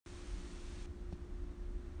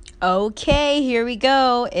Okay, here we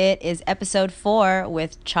go. It is episode 4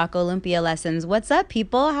 with Choco Olympia lessons. What's up,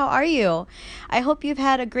 people? How are you? I hope you've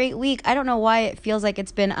had a great week. I don't know why it feels like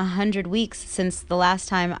it's been 100 weeks since the last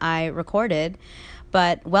time I recorded,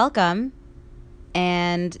 but welcome.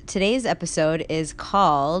 And today's episode is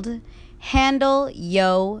called Handle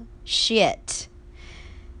Yo Shiet.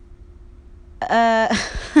 There's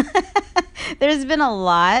been a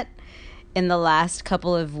lot in the last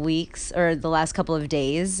couple of weeks or the last couple of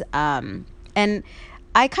days. And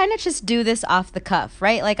I kind of just do this off the cuff,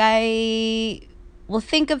 right? Like I will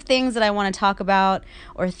think of things that I want to talk about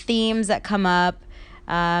or themes that come up.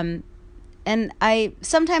 And I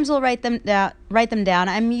sometimes will write them down.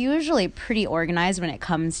 I'm usually pretty organized when it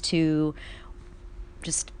comes to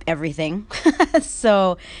just everything.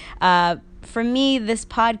 So for me, this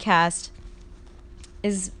podcast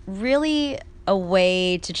is really a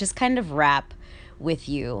way to just kind of rap with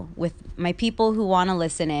you, with my people who want to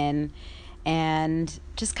listen in and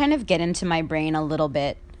just kind of get into my brain a little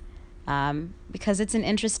bit because it's an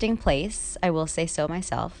interesting place. I will say so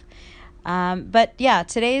myself. But yeah,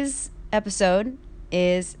 today's episode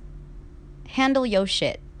is Handle Yo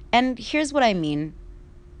Shit. And here's what I mean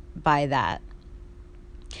by that.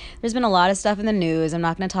 There's been a lot of stuff in the news. I'm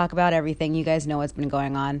not going to talk about everything. You guys know what's been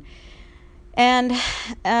going on. And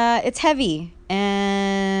it's heavy,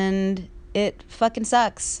 and it fucking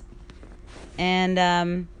sucks. And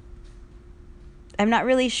I'm not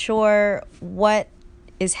really sure what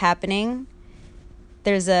is happening.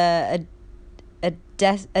 There's a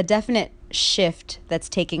definite shift that's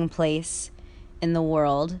taking place in the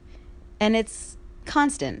world, and it's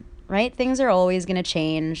constant, right? Things are always going to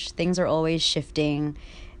change. Things are always shifting,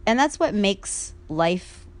 and that's what makes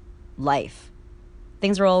life life.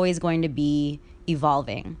 Things are always going to be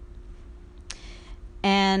evolving.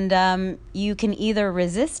 And you can either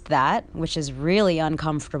resist that, which is really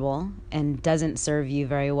uncomfortable and doesn't serve you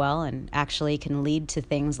very well and actually can lead to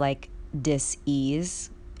things like dis-ease,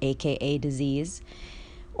 aka disease,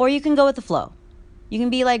 or you can go with the flow. You can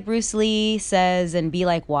be like Bruce Lee says and be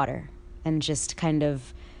like water and just kind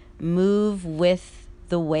of move with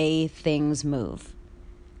the way things move.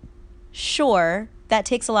 Sure, that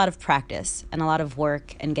takes a lot of practice and a lot of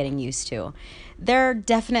work and getting used to. There are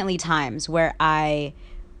definitely times where I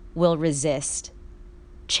will resist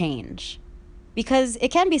change because it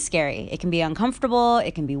can be scary. It can be uncomfortable.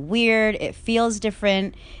 It can be weird. It feels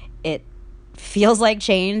different. It feels like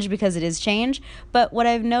change because it is change. But what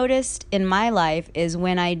I've noticed in my life is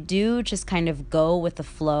when I do just kind of go with the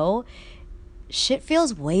flow, shit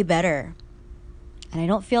feels way better. And I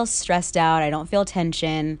don't feel stressed out. I don't feel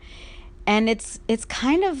tension. And it's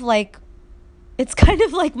kind of like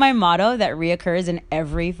my motto that reoccurs in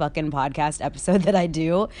every fucking podcast episode that I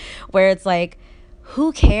do, where it's like,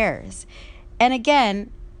 who cares? And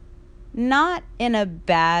again, not in a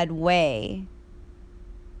bad way,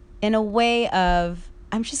 in a way of,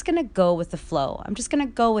 I'm just going to go with the flow. I'm just going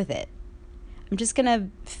to go with it. I'm just going to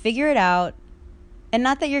figure it out. And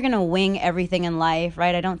not that you're going to wing everything in life,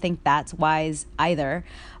 right? I don't think that's wise either.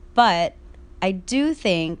 But I do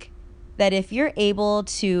think that if you're able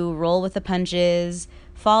to roll with the punches,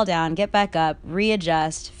 fall down, get back up,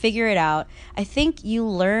 readjust, figure it out, I think you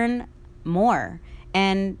learn more.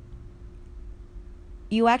 And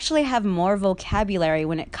you actually have more vocabulary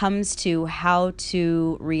when it comes to how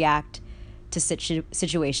to react to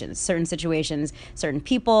situations, certain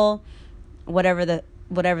people, whatever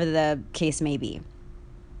the case may be.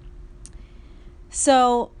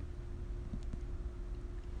 So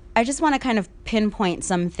I just want to kind of pinpoint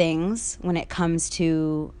some things when it comes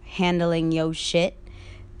to handling yo shit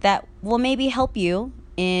that will maybe help you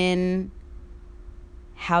in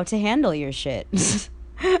how to handle your shit.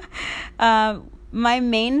 My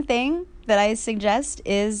main thing that I suggest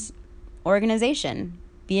is organization,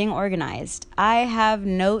 being organized. I have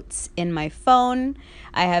notes in my phone.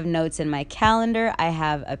 I have notes in my calendar. I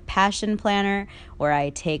have a passion planner where I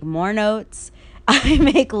take more notes. I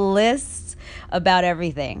make lists about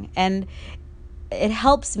everything. And it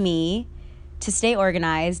helps me to stay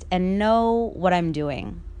organized and know what I'm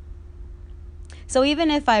doing. So even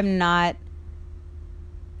if I'm not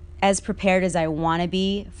as prepared as I want to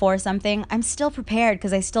be for something, I'm still prepared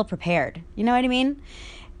because I still prepared. You know what I mean?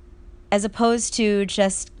 As opposed to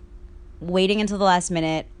just waiting until the last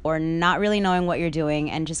minute or not really knowing what you're doing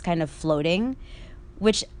and just kind of floating,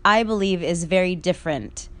 which I believe is very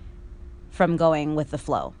different from going with the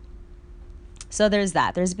flow. So there's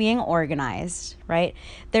that. There's being organized, right?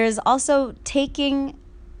 There's also taking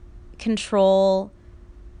control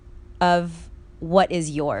of what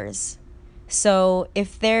is yours. So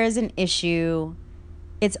if there's an issue,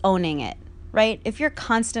 it's owning it. right? If you're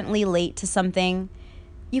constantly late to something,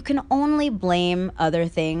 you can only blame other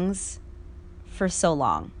things for so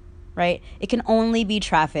long, right? It can only be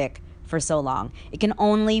traffic for so long. It can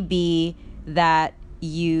only be that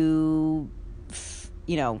you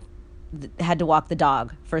had to walk the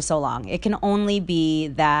dog for so long. It can only be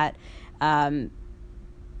that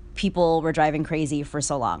people were driving crazy for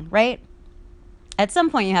so long, right? At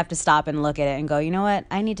some point you have to stop and look at it and go, you know what?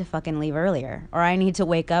 I need to fucking leave earlier, or I need to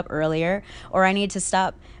wake up earlier, or I need to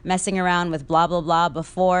stop messing around with blah, blah, blah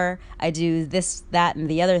before I do this, that, and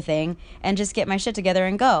the other thing, and just get my shit together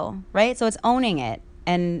and go, right? So it's owning it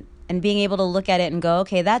and being able to look at it and go,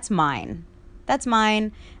 okay, that's mine. That's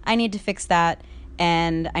mine. I need to fix that,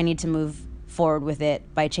 and I need to move forward with it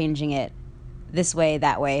by changing it this way,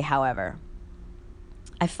 that way, however.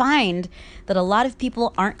 I find that a lot of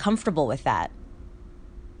people aren't comfortable with that.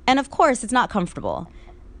 And of course, it's not comfortable.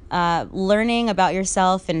 Learning about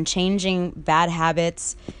yourself and changing bad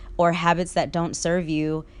habits or habits that don't serve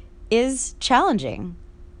you is challenging.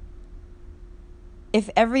 If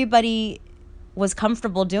everybody was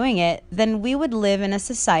comfortable doing it, then we would live in a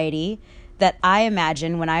society that I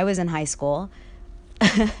imagine when I was in high school.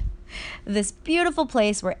 This beautiful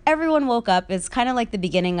place where everyone woke up. It's kind of like the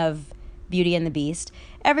beginning of Beauty and the Beast.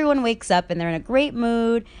 Everyone wakes up and they're in a great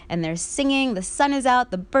mood and they're singing. The sun is out,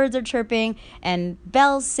 the birds are chirping, and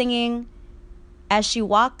Belle's singing as she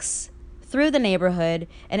walks through the neighborhood,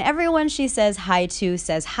 and everyone she says hi to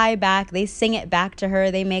says hi back. They sing it back to her.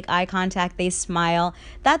 They make eye contact. They smile.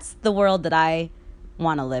 That's the world that I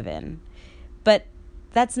want to live in. But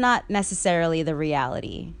that's not necessarily the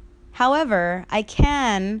reality. However, I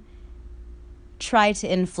can try to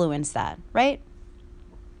influence that, right?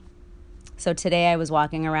 So today I was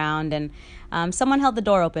walking around and someone held the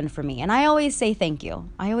door open for me. And I always say thank you.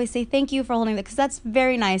 I always say thank you for holding it, because that's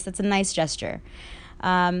very nice. That's a nice gesture.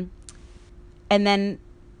 And then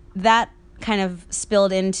that kind of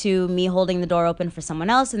spilled into me holding the door open for someone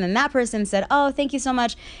else. And then that person said, oh, thank you so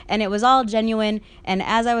much. And it was all genuine. And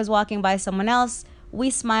as I was walking by someone else, we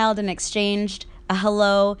smiled and exchanged a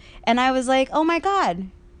hello. And I was like, oh my God,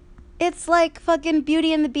 it's like fucking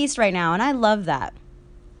Beauty and the Beast right now. And I love that.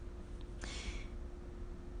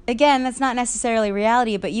 Again, that's not necessarily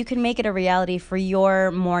reality, but you can make it a reality for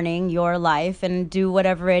your morning, your life, and do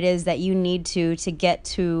whatever it is that you need to get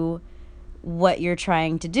to what you're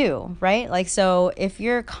trying to do, right? Like, so if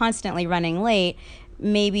you're constantly running late,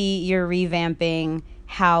 maybe you're revamping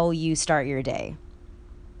how you start your day.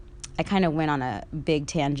 I kind of went on a big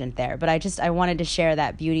tangent there, but I wanted to share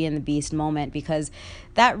that Beauty and the Beast moment, because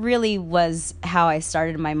that really was how I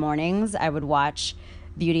started my mornings. I would watch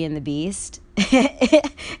Beauty and the Beast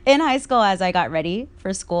in high school as I got ready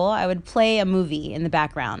for school. I would play a movie in the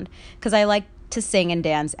background because I like to sing and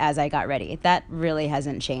dance as I got ready. That really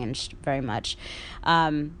hasn't changed very much.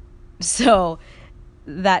 So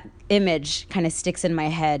that image kind of sticks in my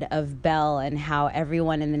head of Belle and how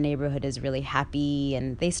everyone in the neighborhood is really happy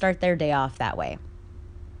and they start their day off that way.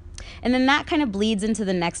 And then that kind of bleeds into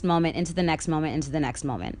the next moment, into the next moment, into the next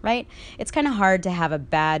moment, right? It's kind of hard to have a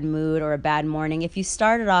bad mood or a bad morning if you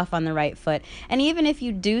started off on the right foot. And even if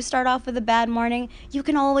you do start off with a bad morning, you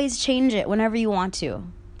can always change it whenever you want to.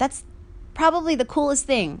 That's probably the coolest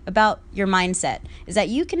thing about your mindset, is that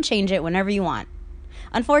you can change it whenever you want.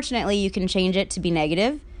 Unfortunately, you can change it to be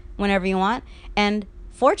negative whenever you want. And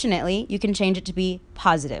fortunately, you can change it to be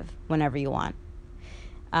positive whenever you want.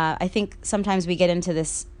 I think sometimes we get into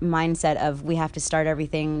this mindset of we have to start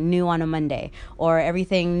everything new on a Monday, or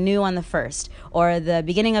everything new on the 1st, or the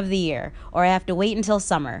beginning of the year, or I have to wait until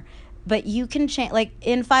summer. But you can change, like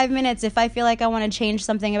in 5 minutes, if I feel like I want to change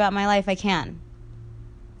something about my life, I can.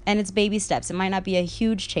 And it's baby steps. It might not be a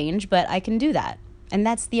huge change, but I can do that. And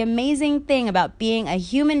that's the amazing thing about being a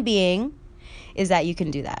human being, is that you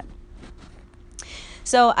can do that.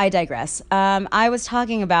 So I digress. I was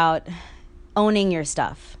talking about owning your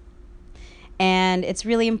stuff. And it's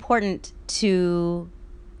really important to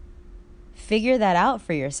figure that out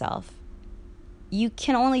for yourself. You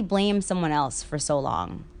can only blame someone else for so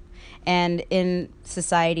long. And in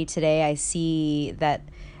society today, I see that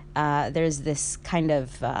there's this kind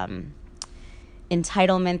of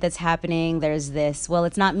entitlement that's happening. There's this, well,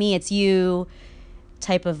 it's not me, it's you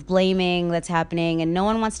type of blaming that's happening. And no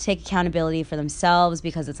one wants to take accountability for themselves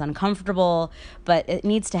because it's uncomfortable, but it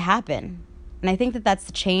needs to happen. And I think that that's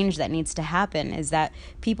the change that needs to happen, is that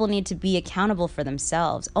people need to be accountable for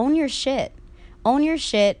themselves. Own your shit. Own your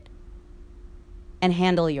shit and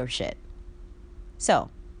handle your shit.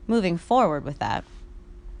 So, moving forward with that,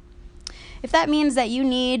 if that means that you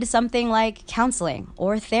need something like counseling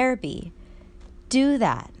or therapy, do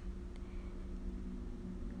that.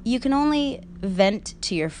 you can only vent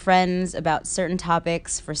to your friends about certain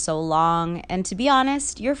topics for so long. And to be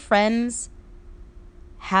honest, your friends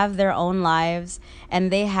have their own lives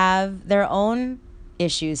and they have their own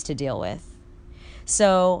issues to deal with.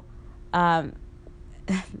 So,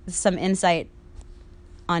 some insight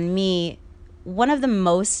on me. One of the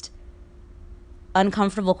most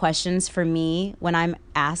uncomfortable questions for me when I'm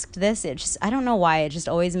asked this, I don't know why, it just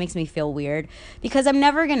always makes me feel weird, because I'm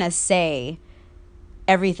never going to say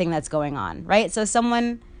everything that's going on, right? So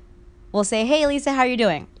someone will say, "Hey, Lisa, how are you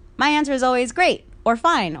doing?" My answer is always great, or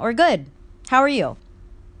fine, or good. How are you?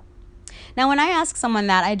 Now, when I ask someone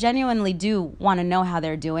that, I genuinely do want to know how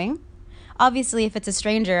they're doing. Obviously, if it's a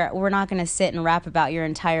stranger, we're not going to sit and rap about your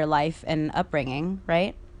entire life and upbringing,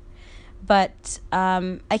 right? But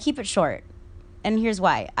I keep it short. And here's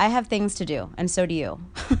why. I have things to do, and so do you.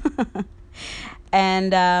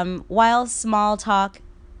 And while small talk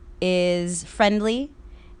is friendly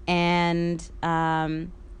and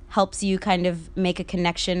helps you kind of make a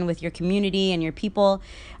connection with your community and your people,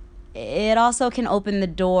 it also can open the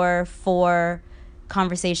door for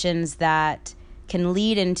conversations that can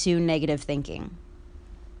lead into negative thinking.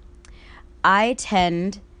 I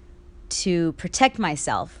tend to protect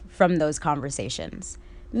myself from those conversations,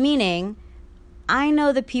 meaning I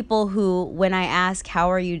know the people who, when I ask,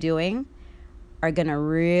 "How are you doing?" are going to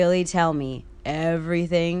really tell me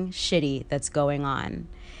everything shitty that's going on.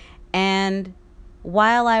 And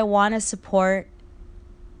while I want to support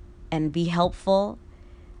and be helpful,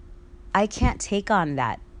 I can't take on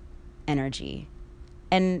that energy.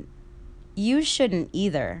 And you shouldn't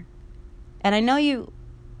either. And I know you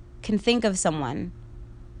can think of someone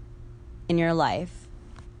in your life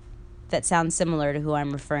that sounds similar to who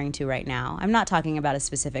I'm referring to right now. I'm not talking about a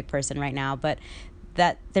specific person right now, but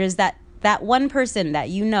that there's that one person that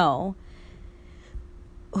you know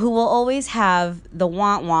who will always have the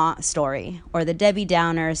want story or the Debbie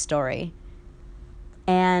Downer story.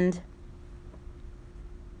 And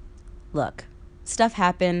look, stuff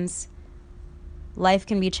happens. Life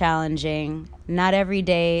can be challenging. Not every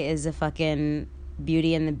day is a fucking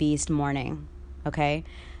Beauty and the Beast morning, okay?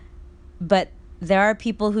 But there are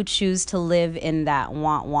people who choose to live in that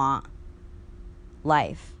want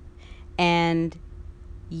life. And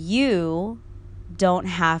you don't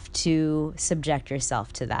have to subject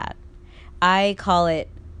yourself to that. I call it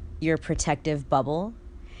your protective bubble.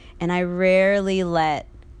 And I rarely let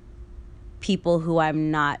people who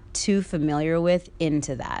I'm not too familiar with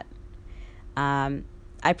into that.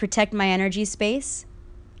 I protect my energy space.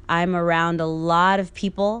 I'm around a lot of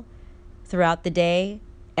people throughout the day,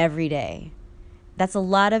 every day. That's a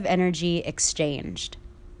lot of energy exchanged.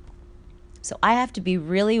 So I have to be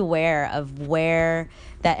really aware of where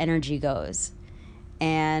that energy goes.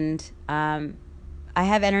 And I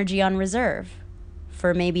have energy on reserve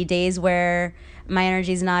for maybe days where my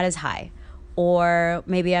energy is not as high, or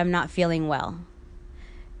maybe I'm not feeling well.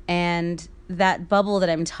 And that bubble that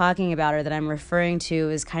I'm talking about or that I'm referring to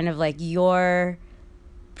is kind of like your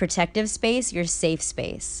protective space, your safe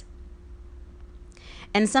space.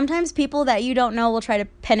 And sometimes people that you don't know will try to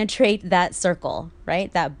penetrate that circle,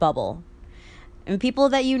 right? That bubble. And people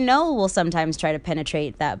that you know will sometimes try to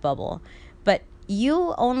penetrate that bubble. But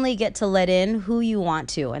you only get to let in who you want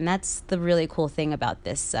to. And that's the really cool thing about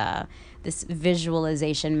this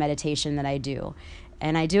visualization meditation that I do.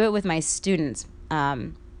 And I do it with my students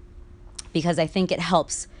because I think it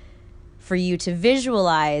helps for you to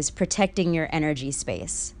visualize protecting your energy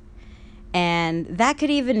space. And that could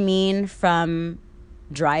even mean from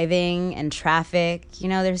driving and traffic. You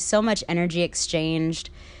know, there's so much energy exchanged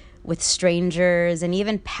with strangers, and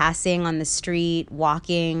even passing on the street,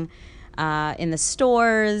 walking in the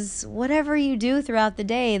stores, whatever you do throughout the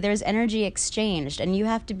day, there's energy exchanged. And you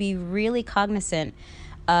have to be really cognizant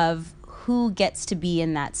of who gets to be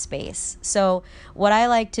in that space. So what I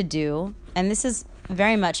like to do, and this is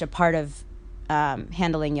very much a part of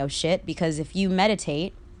handling your shit, because if you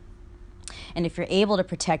meditate and if you're able to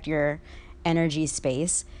protect your energy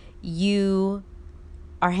space, you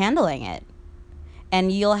are handling it. And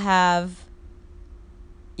you'll have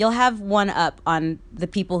one up on the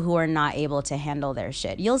people who are not able to handle their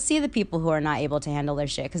shit. You'll see the people who are not able to handle their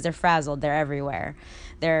shit because they're frazzled. They're everywhere.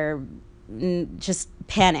 They're just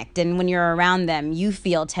panicked. And when you're around them, you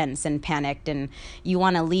feel tense and panicked and you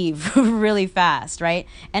want to leave really fast, right?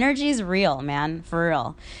 Energy is real, man, for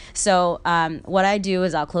real. So what I do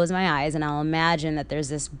is I'll close my eyes and I'll imagine that there's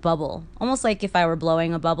this bubble, almost like if I were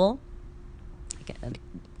blowing a bubble, like a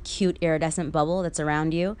cute iridescent bubble that's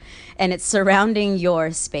around you, and it's surrounding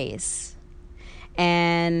your space.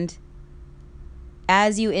 And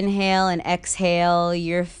as you inhale and exhale,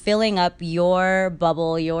 you're filling up your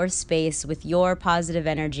bubble, your space with your positive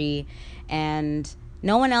energy, and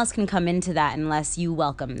no one else can come into that unless you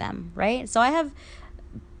welcome them, right? So I have,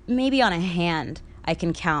 maybe on a hand, I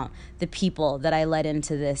can count the people that I let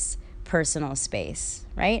into this personal space,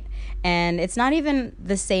 right? And it's not even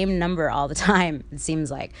the same number all the time, it seems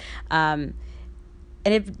like. And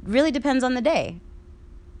it really depends on the day,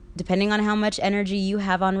 depending on how much energy you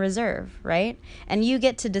have on reserve, right? And you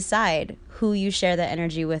get to decide who you share that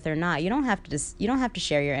energy with or not. You don't have to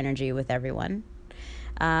share your energy with everyone.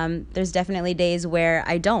 There's definitely days where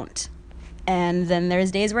I don't, and then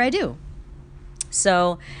there's days where I do.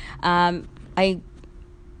 So I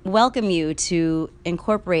welcome you to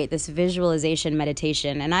incorporate this visualization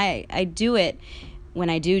meditation, and I do it when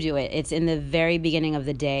I do it. It's in the very beginning of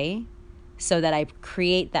the day, so that I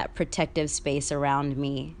create that protective space around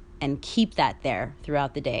me and keep that there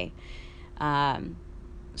throughout the day.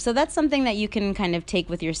 So that's something that you can kind of take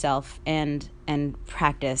with yourself and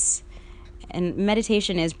practice. And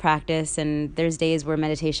meditation is practice, and there's days where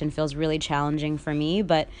meditation feels really challenging for me,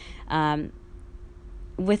 but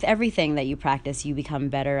with everything that you practice, you become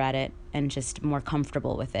better at it and just more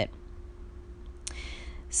comfortable with it.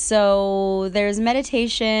 So there's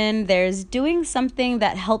meditation, there's doing something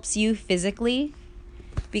that helps you physically,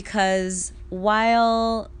 because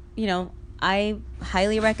while, I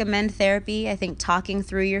highly recommend therapy, I think talking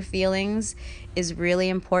through your feelings is really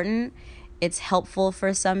important. It's helpful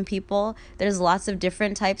for some people. There's lots of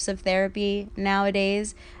different types of therapy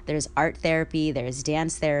nowadays. There's art therapy, there's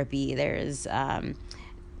dance therapy, there's, I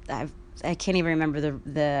can't even remember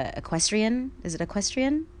the equestrian. Is it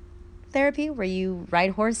equestrian therapy, where you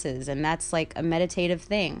ride horses, and that's like a meditative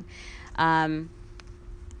thing.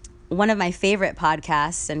 One of my favorite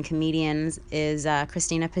podcasts and comedians is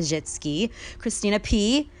Christina P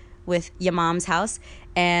with Your Mom's House,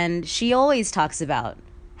 and she always talks about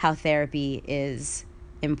how therapy is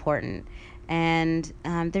important. And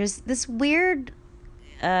there's this weird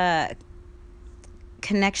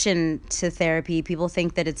connection to therapy. People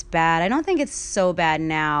think that it's bad. I don't think it's so bad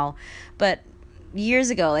now, but years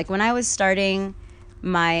ago, like when I was starting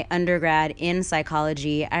my undergrad in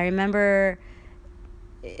psychology, I remember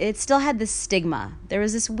it still had this stigma. There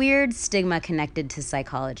was this weird stigma connected to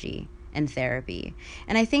psychology and therapy.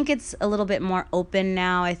 And I think it's a little bit more open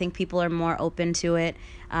now. I think people are more open to it.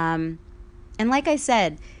 And like I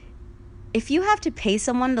said, if you have to pay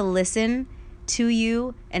someone to listen to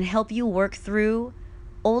you and help you work through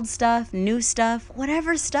old stuff, new stuff,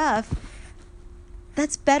 whatever stuff,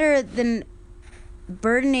 that's better than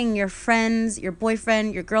burdening your friends, your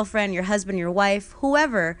boyfriend, your girlfriend, your husband, your wife,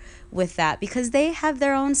 whoever with that, because they have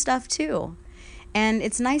their own stuff too. And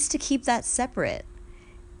it's nice to keep that separate.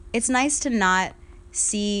 It's nice to not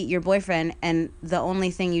see your boyfriend and the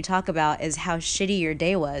only thing you talk about is how shitty your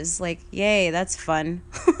day was. Like, yay, that's fun.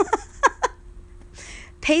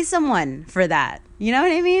 Pay someone for that. You know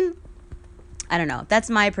what I mean? I don't know. That's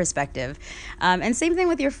my perspective. And same thing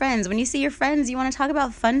with your friends. When you see your friends, you want to talk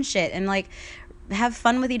about fun shit and like have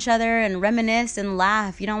fun with each other and reminisce and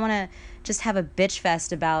laugh. You don't want to just have a bitch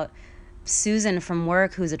fest about Susan from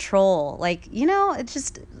work who's a troll. Like, it's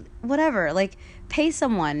just whatever. Like, pay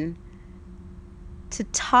someone to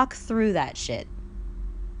talk through that shit.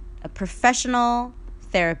 A professional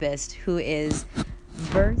therapist who is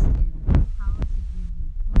versed in how to give you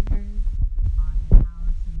pointers on how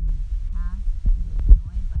to move past being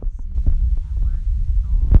annoyed by Susan at work,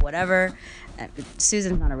 control, whatever.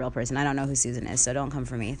 Susan's not a real person. I don't know who Susan is, so don't come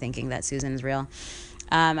for me thinking that Susan is real.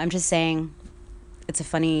 I'm just saying it's a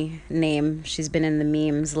funny name. She's been in the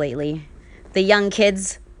memes lately. The young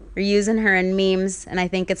kids are using her in memes, and I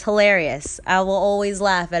think it's hilarious. I will always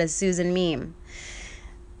laugh at a Susan meme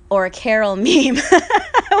or a Carol meme.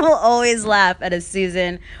 I will always laugh at a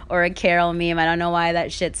Susan or a Carol meme. I don't know why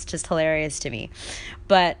that shit's just hilarious to me.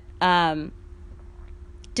 But,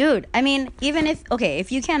 dude, I mean, even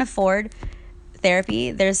if you can't afford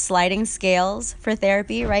therapy, there's sliding scales for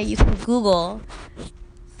therapy, right? You can Google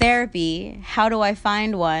therapy, how do I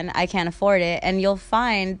find one? I can't afford it. And you'll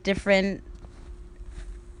find different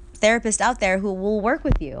therapists out there who will work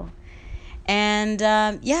with you. And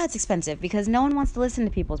yeah, it's expensive because no one wants to listen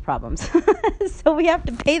to people's problems. So we have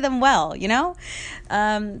to pay them well,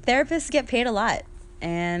 therapists get paid a lot.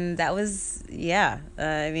 And that was, a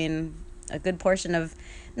good portion of,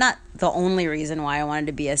 not the only reason why I wanted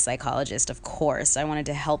to be a psychologist, of course. I wanted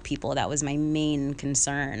to help people. That was my main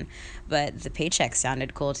concern. But the paycheck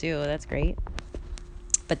sounded cool too. That's great.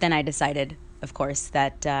 But then I decided, of course,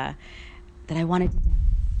 that I wanted to dance.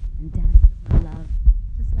 And dance was my love.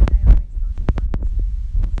 Just like I always thought it was.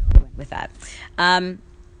 And so I went with that.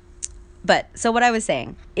 But so what I was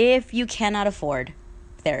saying, if you cannot afford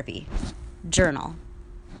therapy, journal,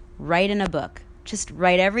 write in a book, just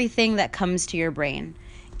write everything that comes to your brain,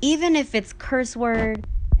 even if it's curse word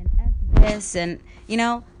and F this and,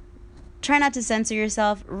 try not to censor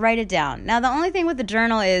yourself, write it down. Now, the only thing with the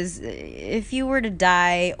journal is if you were to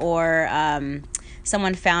die or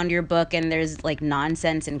someone found your book and there's like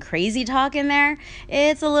nonsense and crazy talk in there,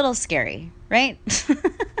 it's a little scary, right?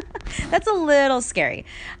 That's a little scary.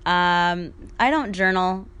 I don't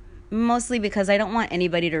journal mostly because I don't want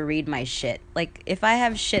anybody to read my shit. Like, if I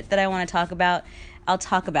have shit that I want to talk about, I'll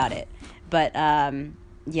talk about it. But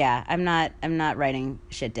yeah, I'm not writing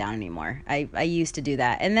shit down anymore. I used to do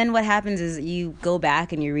that. And then what happens is you go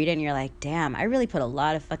back and you read it and you're like, damn, I really put a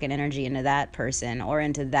lot of fucking energy into that person or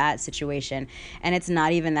into that situation, and it's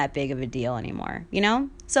not even that big of a deal anymore,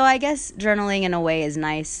 So I guess journaling in a way is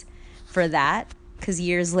nice for that, because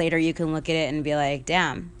years later you can look at it and be like,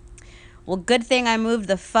 damn, well, good thing I moved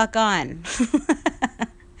the fuck on.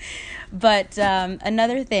 But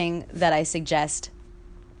another thing that I suggest,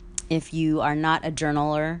 if you are not a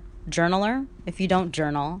journaler, if you don't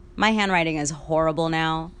journal, my handwriting is horrible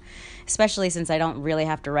now, especially since I don't really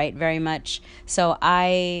have to write very much. So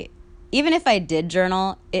even if I did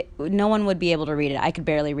journal, no one would be able to read it. I could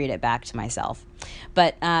barely read it back to myself.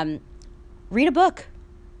 But read a book.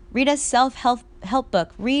 Read a self-help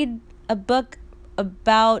book. Read a book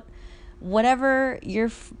about whatever your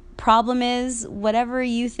problem is, whatever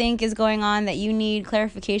you think is going on that you need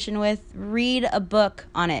clarification with. Read a book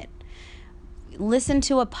on it. Listen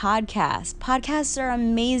to a podcast. Podcasts are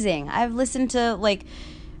amazing. I've listened to,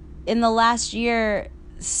 in the last year,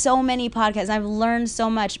 so many podcasts. I've learned so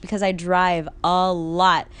much because I drive a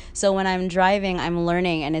lot. So when I'm driving, I'm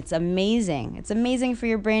learning, and it's amazing. It's amazing for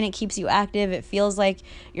your brain. It keeps you active. It feels like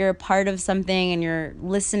you're a part of something and you're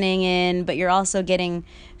listening in, but you're also getting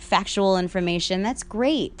factual information. That's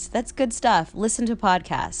great. That's good stuff. Listen to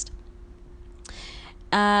podcasts.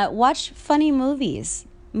 Watch funny movies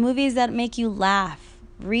that make you laugh.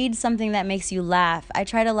 Read something that makes you laugh. I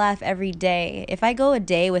try to laugh every day. If I go a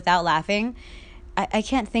day without laughing, I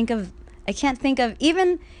can't think of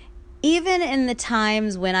even in the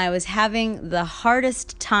times when I was having the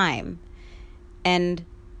hardest time and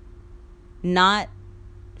not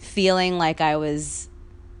feeling like I was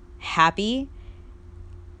happy,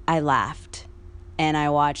 I laughed. And I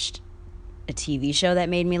watched a TV show that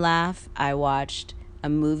made me laugh. I watched a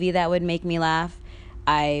movie that would make me laugh.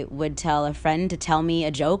 I would tell a friend to tell me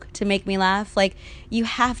a joke to make me laugh. You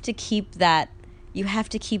have to keep that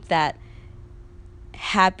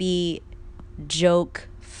happy, joke,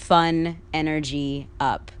 fun energy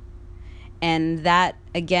up. And that,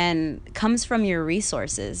 again, comes from your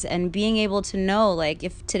resources and being able to know,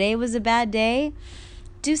 if today was a bad day,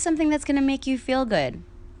 do something that's going to make you feel good.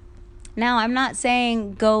 Now, I'm not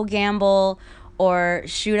saying go gamble or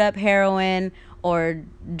shoot up heroin or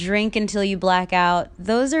drink until you black out.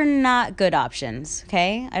 Those are not good options,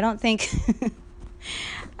 okay? I don't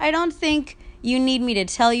think you need me to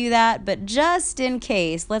tell you that, but just in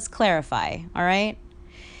case, let's clarify, all right?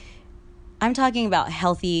 I'm talking about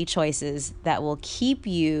healthy choices that will keep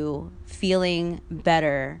you feeling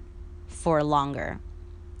better for longer.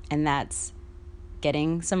 And that's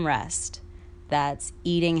getting some rest. That's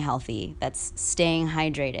eating healthy. That's staying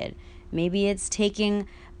hydrated. Maybe it's taking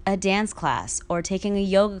a dance class or taking a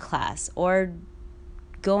yoga class or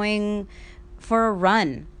going for a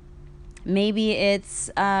run. Maybe it's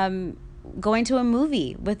going to a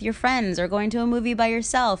movie with your friends or going to a movie by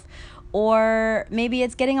yourself, or maybe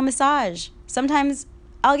it's getting a massage. Sometimes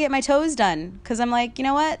I'll get my toes done because I'm like, you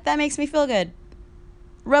know what? That makes me feel good.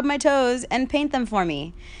 Rub my toes and paint them for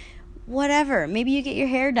me. Whatever. Maybe you get your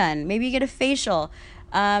hair done. Maybe you get a facial.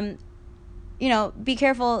 Be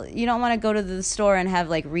careful. You don't want to go to the store and have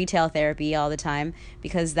retail therapy all the time,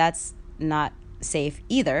 because that's not safe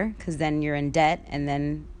either, because then you're in debt and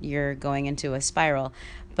then you're going into a spiral.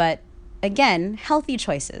 But again, healthy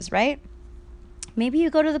choices, right? Maybe you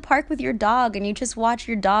go to the park with your dog and you just watch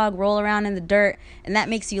your dog roll around in the dirt, and that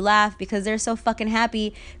makes you laugh because they're so fucking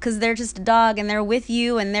happy because they're just a dog and they're with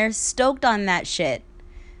you and they're stoked on that shit.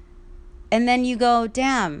 And then you go,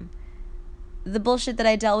 damn, the bullshit that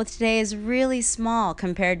I dealt with today is really small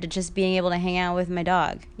compared to just being able to hang out with my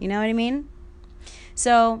dog. You know what I mean?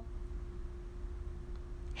 So,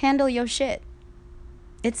 handle your shit.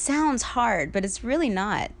 It sounds hard, but it's really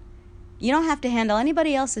not. You don't have to handle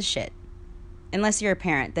anybody else's shit. Unless you're a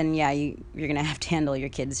parent, then yeah, you're going to have to handle your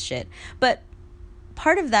kids' shit. But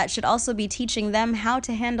part of that should also be teaching them how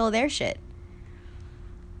to handle their shit.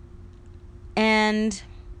 And,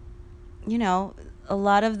 a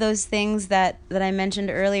lot of those things that I mentioned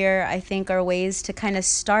earlier, I think, are ways to kind of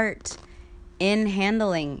start in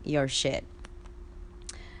handling your shit.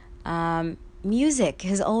 Music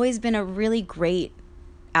has always been a really great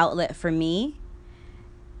outlet for me.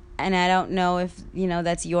 And I don't know if,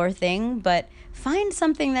 that's your thing, but find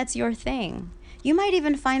something that's your thing. You might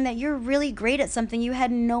even find that you're really great at something you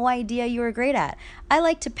had no idea you were great at. I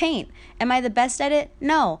like to paint. Am I the best at it?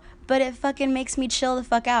 No. But it fucking makes me chill the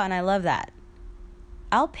fuck out, and I love that.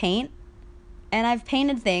 I'll paint, and I've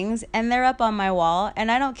painted things, and they're up on my wall,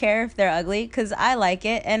 and I don't care if they're ugly, because I like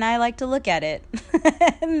it, and I like to look at it.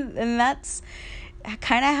 and that's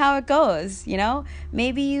kind of how it goes,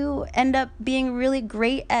 Maybe you end up being really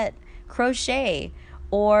great at crochet,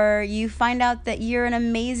 or you find out that you're an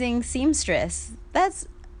amazing seamstress. That's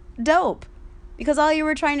dope, because all you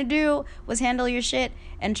were trying to do was handle your shit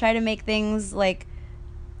and try to make things like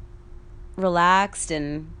relaxed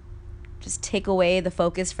and just take away the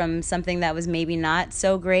focus from something that was maybe not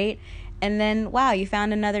so great. And then, wow, you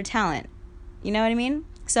found another talent. You know what I mean?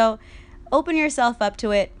 So open yourself up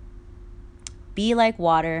to it. Be like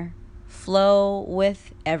water. Flow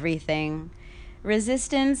with everything.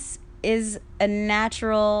 Resistance is a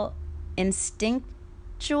natural,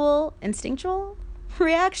 instinctual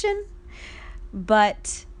reaction.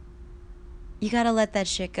 But you got to let that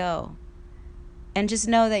shit go. And just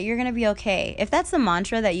know that you're going to be okay. If that's the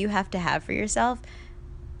mantra that you have to have for yourself,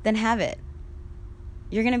 then have it.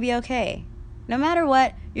 You're going to be okay. No matter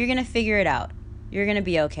what, you're going to figure it out. You're going to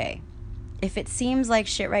be okay. If it seems like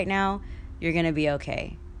shit right now, you're going to be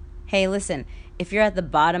okay. Hey, listen, if you're at the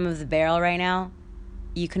bottom of the barrel right now,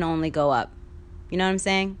 you can only go up. You know what I'm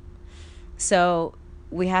saying? So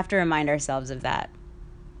we have to remind ourselves of that.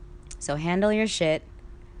 So handle your shit.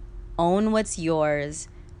 Own what's yours.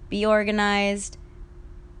 Be organized.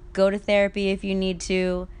 Go to therapy if you need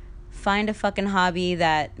to. Find a fucking hobby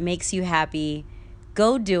that makes you happy.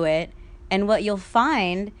 Go do it. And what you'll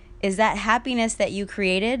find is that happiness that you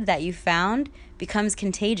created, that you found, becomes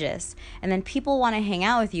contagious. And then people want to hang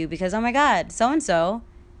out with you because, oh my God, so-and-so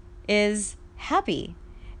is happy.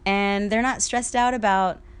 And they're not stressed out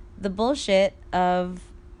about the bullshit of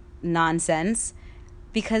nonsense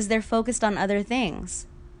because they're focused on other things.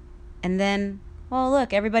 And then, well,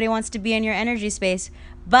 look, everybody wants to be in your energy space,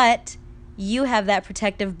 but you have that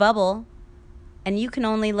protective bubble, and you can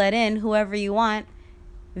only let in whoever you want.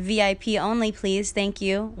 VIP only, please. Thank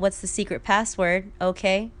you. What's the secret password?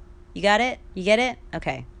 Okay. You got it? You get it?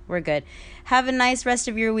 Okay. We're good. Have a nice rest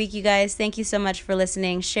of your week, you guys. Thank you so much for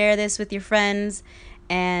listening. Share this with your friends,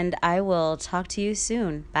 and I will talk to you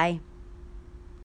soon. Bye.